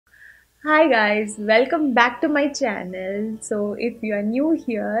Hi guys, welcome back to my channel. So if you are new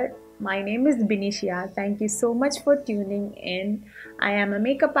here, my name is Binisha. Thank you so much for tuning in. I am a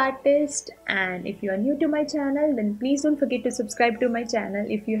makeup artist, and if you are new to my channel, then please don't forget to subscribe to my channel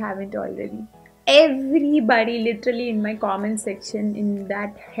if you haven't already. Everybody literally in my comment section in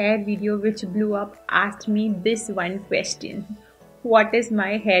that hair video which blew up asked me this one question. What is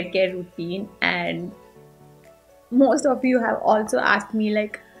my hair care routine? And most of you have also asked me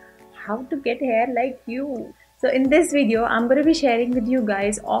like how to get hair like you. So in this video I'm going to be sharing with you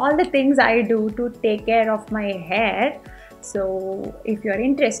guys all the things I do to take care of my hair. So if you're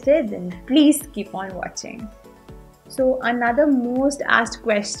interested, then please keep on watching. So another most asked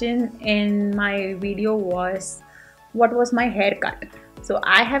question in my video was what was my haircut. So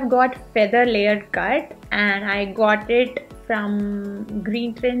I have got feather layered cut and I got it from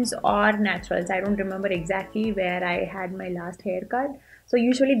Green Trends or Naturals. I don't remember exactly where I had my last haircut. So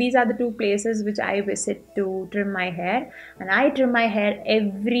usually these are the two places which I visit to trim my hair, and I trim my hair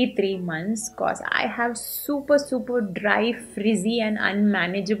every 3 months because I have super dry, frizzy and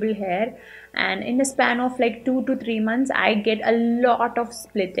unmanageable hair, and in a span of like 2 to 3 months I get a lot of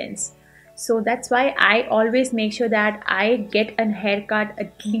split ends. So that's why I always make sure that I get a haircut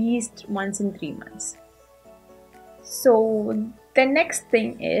at least once in 3 months. So the next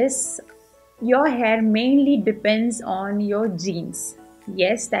thing is your hair mainly depends on your genes.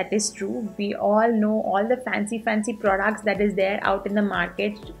 Yes, that is true. We all know all the fancy products that is there out in the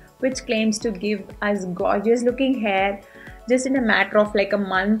market which claims to give us gorgeous looking hair just in a matter of like a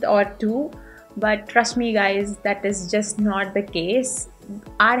month or two. But trust me guys, that is just not the case.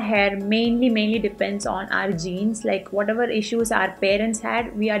 Our hair mainly depends on our genes. Like whatever issues our parents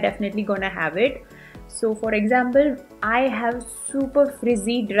had, we are definitely gonna have it. So for example, I have super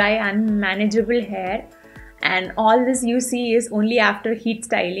frizzy, dry, unmanageable hair, and all this you see is only after heat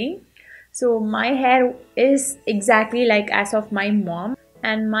styling. So my hair is exactly like as of my mom,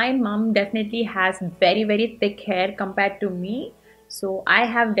 and my mom definitely has very thick hair compared to me. So I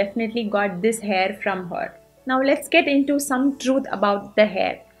have definitely got this hair from her. Now let's get into some truth about the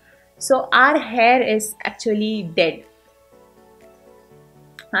hair. So our hair is actually dead.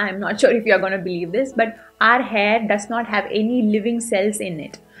 I'm not sure if you're going to believe this, but our hair does not have any living cells in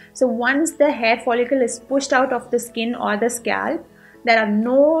it. So once the hair follicle is pushed out of the skin or the scalp, there are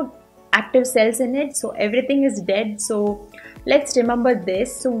no active cells in it, so everything is dead. So let's remember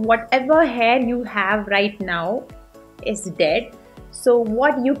this. So whatever hair you have right now is dead. So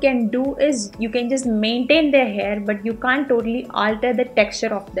what you can do is you can just maintain the hair, but you can't totally alter the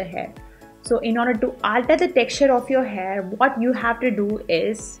texture of the hair. So in order to alter the texture of your hair, what you have to do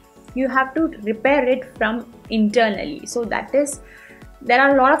is you have to repair it from internally. So that is, there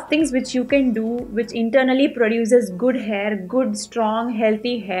are a lot of things which you can do which internally produces good hair, good strong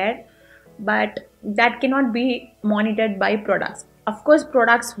healthy hair, but that cannot be monitored by products. Of course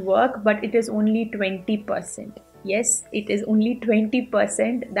products work, but it is only 20%. Yes, it is only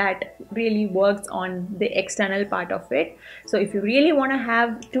 20% that really works on the external part of it. So if you really want to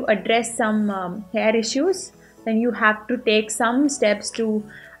have to address some hair issues, then you have to take some steps to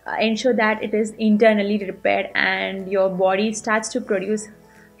ensure that it is internally repaired and your body starts to produce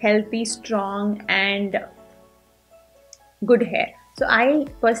healthy, strong and good hair. So I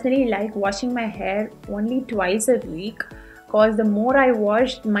personally like washing my hair only twice a week, because the more I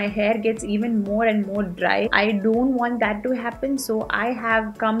wash, my hair gets even more and more dry. I don't want that to happen, so I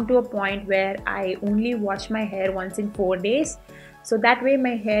have come to a point where I only wash my hair once in 4 days. So that way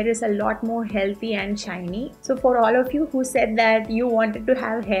my hair is a lot more healthy and shiny. So for all of you who said that you wanted to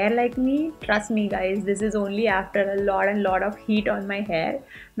have hair like me, trust me guys, this is only after a lot of heat on my hair,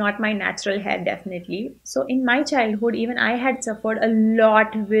 not my natural hair definitely. So in my childhood, even I had suffered a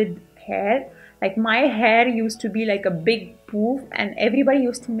lot with hair. Like my hair used to be like a big poof and everybody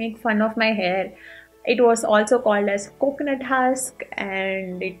used to make fun of my hair. It was also called as coconut husk,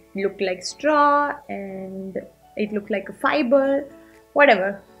 and it looked like straw, and it looked like a fiber,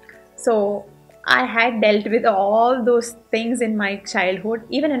 whatever. So I had dealt with all those things in my childhood.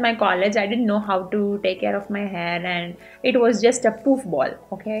 Even in my college, I didn't know how to take care of my hair, and it was just a poof ball.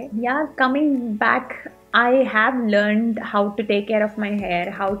 Okay, yeah, coming back, I have learned how to take care of my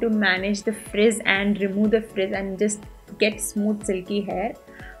hair, how to manage the frizz and remove the frizz and just get smooth silky hair.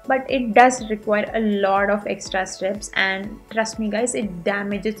 But it does require a lot of extra steps, and trust me guys, it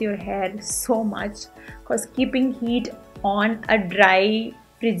damages your hair so much, because keeping heat on a dry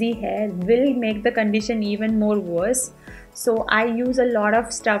frizzy hair will make the condition even more worse. So I use a lot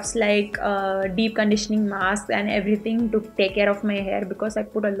of stuffs like deep conditioning masks and everything to take care of my hair, because I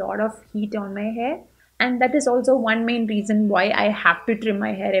put a lot of heat on my hair. and that is also one main reason why I have to trim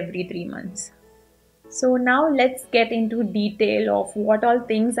my hair every 3 months. So now let's get into detail of what all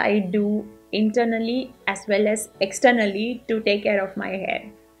things I do internally as well as externally to take care of my hair.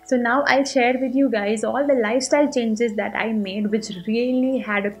 So now I'll share with you guys all the lifestyle changes that I made which really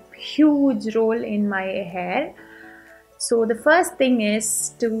had a huge role in my hair. So the first thing is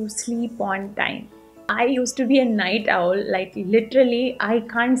to sleep on time. I used to be a night owl, like literally I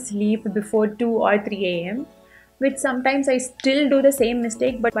can't sleep before 2 or 3 a.m. which sometimes I still do the same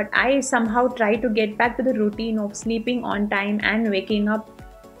mistake, but I somehow try to get back to the routine of sleeping on time and waking up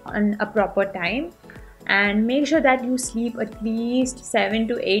on a proper time. And make sure that you sleep at least 7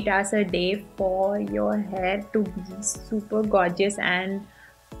 to 8 hours a day for your hair to be super gorgeous and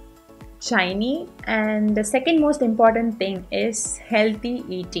shiny. And the second most important thing is healthy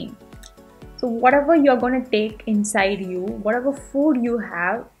eating. So whatever you're going to take inside you, whatever food you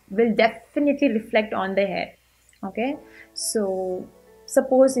have will definitely reflect on the hair. Okay, so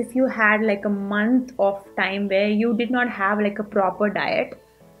suppose if you had like a month of time where you did not have like a proper diet,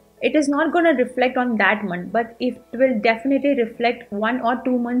 it is not going to reflect on that month, but it will definitely reflect 1 or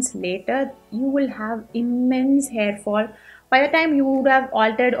 2 months later. You will have immense hair fall by the time you would have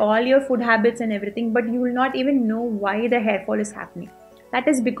altered all your food habits and everything, but you will not even know why the hair fall is happening. That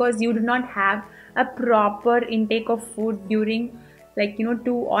is because you do not have a proper intake of food during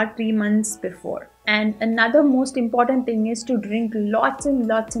 2 or 3 months before. And another most important thing is to drink lots and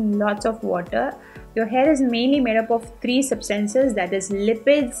lots and lots of water. Your hair is mainly made up of 3 substances, that is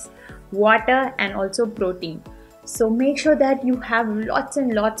lipids, water and also protein. So make sure that you have lots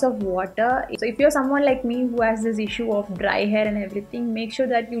and lots of water. So if you're someone like me who has this issue of dry hair and everything, make sure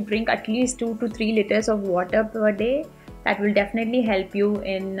that you drink at least 2 to 3 liters of water per day. That will definitely help you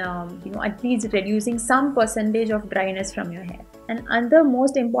in at least reducing some percentage of dryness from your hair. And another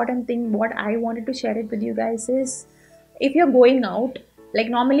most important thing what I wanted to share it with you guys is, if you're going out, like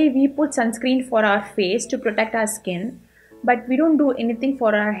normally we put sunscreen for our face to protect our skin, but we don't do anything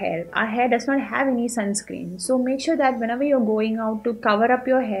for our hair. Our hair does not have any sunscreen. So make sure that whenever you're going out to cover up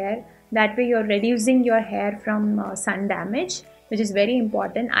your hair, that way you're reducing your hair from sun damage, which is very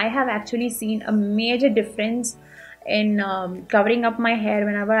important. I have actually seen a major difference in covering up my hair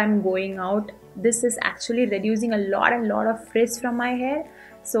whenever I'm going out. This is actually reducing a lot of frizz from my hair.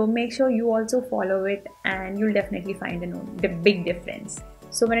 So make sure you also follow it and you'll definitely find a big difference.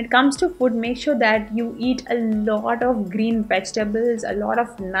 So when it comes to food, make sure that you eat a lot of green vegetables, a lot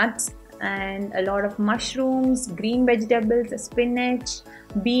of nuts and a lot of mushrooms, green vegetables, spinach,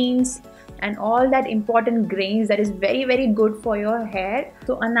 beans and all that important grains that is very good for your hair.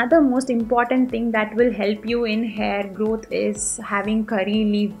 So another most important thing that will help you in hair growth is having curry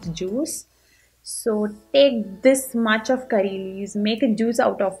leaf juice. So take this much of curry leaves, make a juice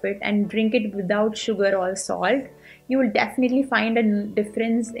out of it and drink it without sugar or salt. You will definitely find a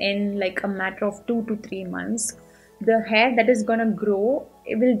difference in like a matter of 2 to 3 months. The hair that is gonna grow,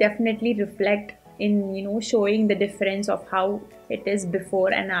 it will definitely reflect in showing the difference of how it is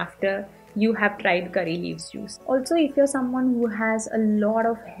before and after you have tried curry leaves juice. Also, if you're someone who has a lot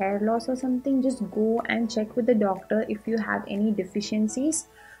of hair loss or something, just go and check with the doctor if you have any deficiencies,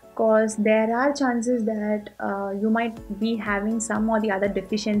 because there are chances that you might be having some or the other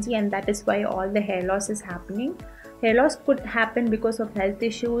deficiency, and that is why all the hair loss is happening. Hair loss could happen because of health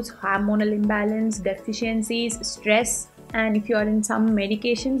issues, hormonal imbalance, deficiencies, stress, and if you are in some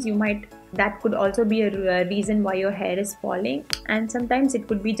medications, that could also be a reason why your hair is falling, and sometimes it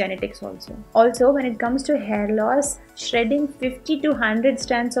could be genetics also. Also, when it comes to hair loss, shredding 50 to 100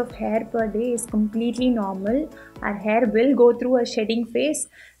 strands of hair per day is completely normal. Our hair will go through a shedding phase,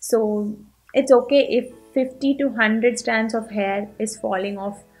 so it's okay if 50 to 100 strands of hair is falling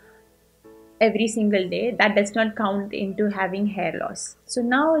off every single day. That does not count into having hair loss. So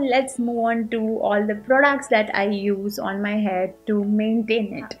now let's move on to all the products that I use on my hair to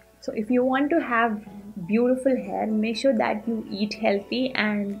maintain it. So if you want to have beautiful hair, make sure that you eat healthy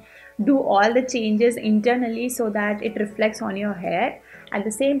and do all the changes internally so that it reflects on your hair. At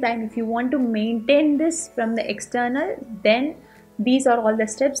the same time, if you want to maintain this from the external, then these are all the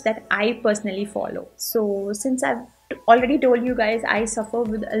steps that I personally follow. So since I've already told you guys I suffer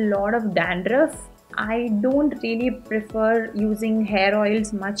with a lot of dandruff, I don't really prefer using hair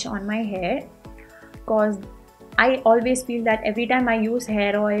oils much on my hair, because I always feel that every time I use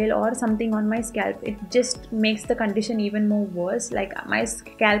hair oil or something on my scalp, it just makes the condition even more worse. Like my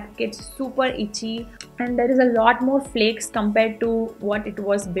scalp gets super itchy and there is a lot more flakes compared to what it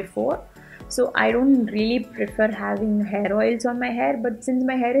was before. So I don't really prefer having hair oils on my hair, but since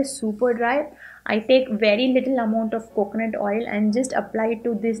my hair is super dry, I take very little amount of coconut oil and just apply it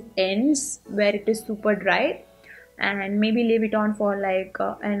to these ends where it is super dry, and maybe leave it on for like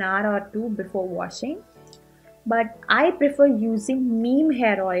an hour or two before washing. But I prefer using neem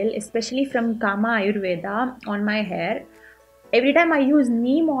hair oil, especially from Kama Ayurveda, on my hair. Every time I use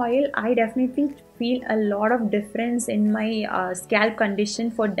neem oil, I definitely feel a lot of difference in my scalp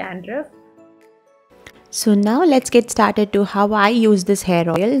condition for dandruff. So now let's get started to how I use this hair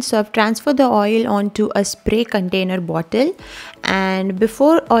oil. So I've transferred the oil onto a spray container bottle, and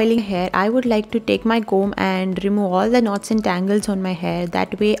before oiling hair I would like to take my comb and remove all the knots and tangles on my hair.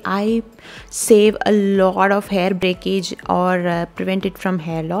 That way I save a lot of hair breakage or prevent it from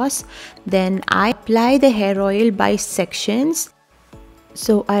hair loss. Then I apply the hair oil by sections.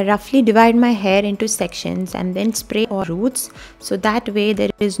 So I roughly divide my hair into sections and then spray on roots, so that way there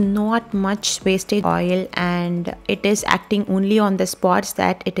is not much wastage oil and it is acting only on the spots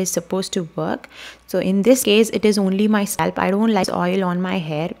that it is supposed to work. So in this case it is only my scalp. I don't like oil on my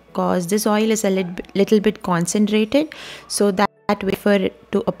hair because this oil is a little bit concentrated, so that way I prefer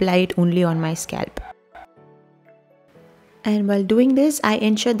to apply it only on my scalp. And while doing this, I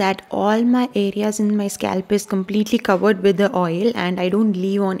ensure that all my areas in my scalp is completely covered with the oil and I don't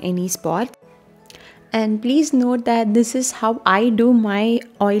leave on any spots. And please note that this is how I do my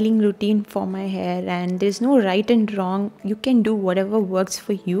oiling routine for my hair, and there's no right and wrong. You can do whatever works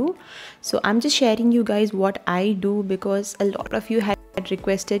for you. So I'm just sharing you guys what I do because a lot of you had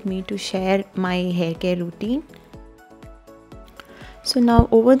requested me to share my hair care routine. So now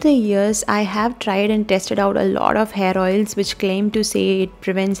over the years I have tried and tested out a lot of hair oils which claim to say it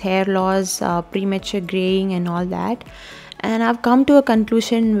prevents hair loss, premature graying and all that. And I've come to a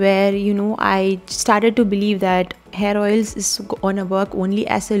conclusion where I started to believe that hair oils is gonna work only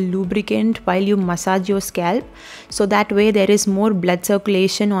as a lubricant while you massage your scalp. So that way there is more blood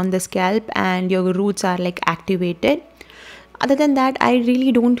circulation on the scalp and your roots are like activated. Other than that, I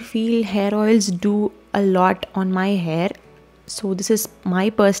really don't feel hair oils do a lot on my hair. So this is my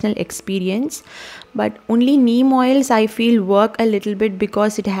personal experience, but only neem oils I feel work a little bit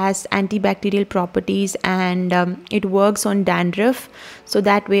because it has antibacterial properties and it works on dandruff, so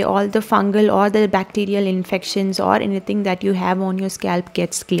that way all the fungal or the bacterial infections or anything that you have on your scalp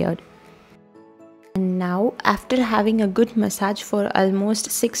gets cleared. And now after having a good massage for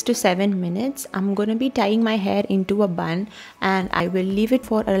almost 6 to 7 minutes, I'm gonna be tying my hair into a bun and I will leave it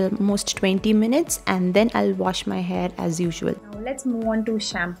for almost 20 minutes and then I'll wash my hair as usual. Now let's move on to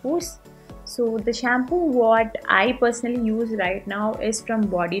shampoos. So the shampoo what I personally use right now is from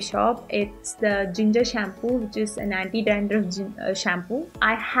Body Shop. It's the ginger shampoo, which is an anti-dandruff shampoo.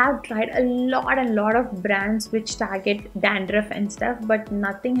 I have tried a lot of brands which target dandruff and stuff, but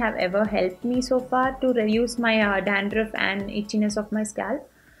nothing have ever helped me so far to reduce my dandruff and itchiness of my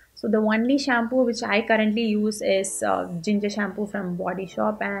scalp. So the only shampoo which I currently use is ginger shampoo from Body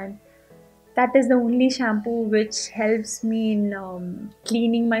Shop, and that is the only shampoo which helps me in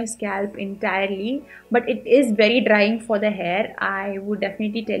cleaning my scalp entirely. But it is very drying for the hair. I would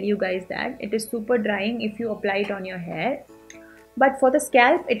definitely tell you guys that it is super drying if you apply it on your hair, but for the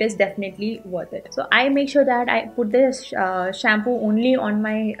scalp it is definitely worth it. So I make sure that I put this shampoo only on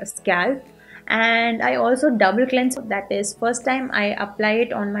my scalp, and I also double cleanse. That is, first time I apply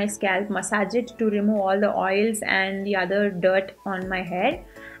it on my scalp, massage it to remove all the oils and the other dirt on my hair,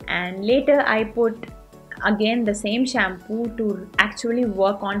 and later I put again the same shampoo to actually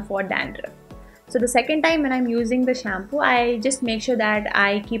work on for dandruff. So the second time when I'm using the shampoo, I just make sure that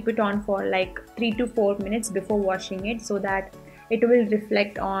I keep it on for like 3 to 4 minutes before washing it, so that it will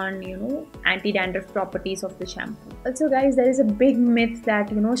reflect on anti-dandruff properties of the shampoo. Also guys, there is a big myth that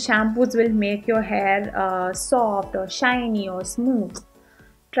shampoos will make your hair soft or shiny or smooth.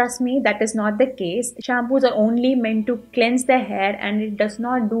 Trust me, that is not the case. Shampoos are only meant to cleanse the hair and it does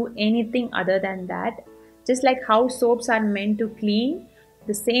not do anything other than that. Just like how soaps are meant to clean,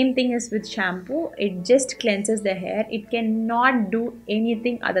 the same thing is with shampoo. It just cleanses the hair. It cannot do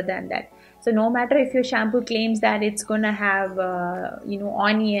anything other than that. So no matter if your shampoo claims that it's gonna have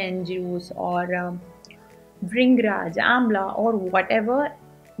onion juice or bringraj, amla or whatever,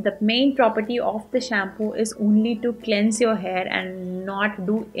 the main property of the shampoo is only to cleanse your hair and not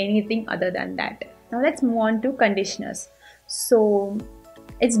do anything other than that. Now let's move on to conditioners. So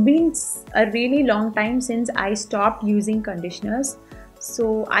it's been a really long time since I stopped using conditioners.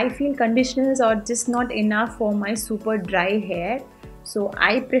 So I feel conditioners are just not enough for my super dry hair. So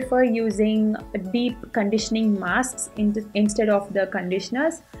I prefer using deep conditioning masks instead of the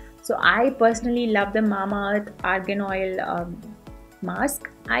conditioners. So I personally love the Mamaearth Argan Oil mask.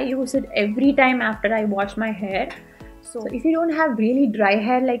 I use it every time after I wash my hair. So if you don't have really dry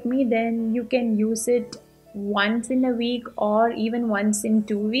hair like me, then you can use it once in a week or even once in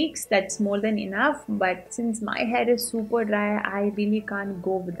 2 weeks. That's more than enough. But since my hair is super dry, I really can't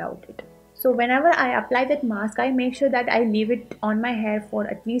go without it. So whenever I apply that mask, I make sure that I leave it on my hair for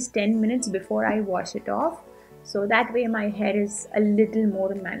at least 10 minutes before I wash it off. So that way my hair is a little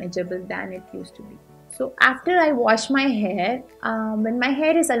more manageable than it used to be. So after I wash my hair, when my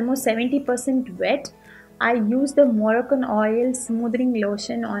hair is almost 70% wet, I use the Moroccan oil smoothing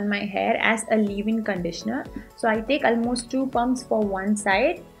lotion on my hair as a leave-in conditioner. So I take almost 2 pumps for one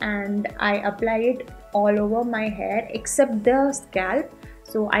side and I apply it all over my hair except the scalp.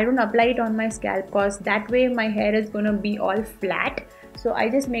 So I don't apply it on my scalp because that way my hair is gonna be all flat. So I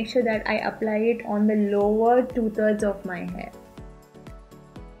just make sure that I apply it on the lower 2/3 of my hair.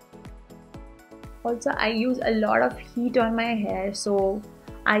 Also, I use a lot of heat on my hair, so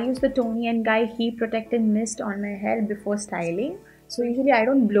I use the Tony & Guy Heat Protectant Mist on my hair before styling. So usually I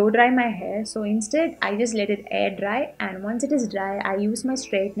don't blow dry my hair, so instead I just let it air dry, and once it is dry, I use my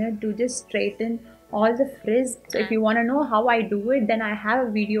straightener to just straighten all the frizz. So if you want to know how I do it, then I have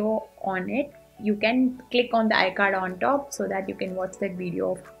a video on it. You can click on the iCard on top so that you can watch that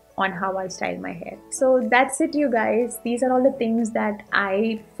video on how I style my hair. So that's it, you guys. These are all the things that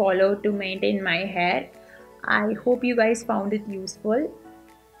I follow to maintain my hair. I hope you guys found it useful.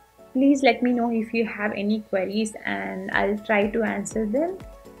 Please let me know if you have any queries and I'll try to answer them.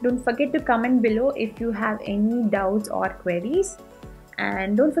 Don't forget to comment below if you have any doubts or queries.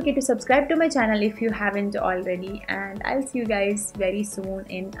 And don't forget to subscribe to my channel if you haven't already. And I'll see you guys very soon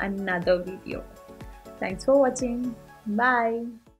in another video. Thanks for watching. Bye.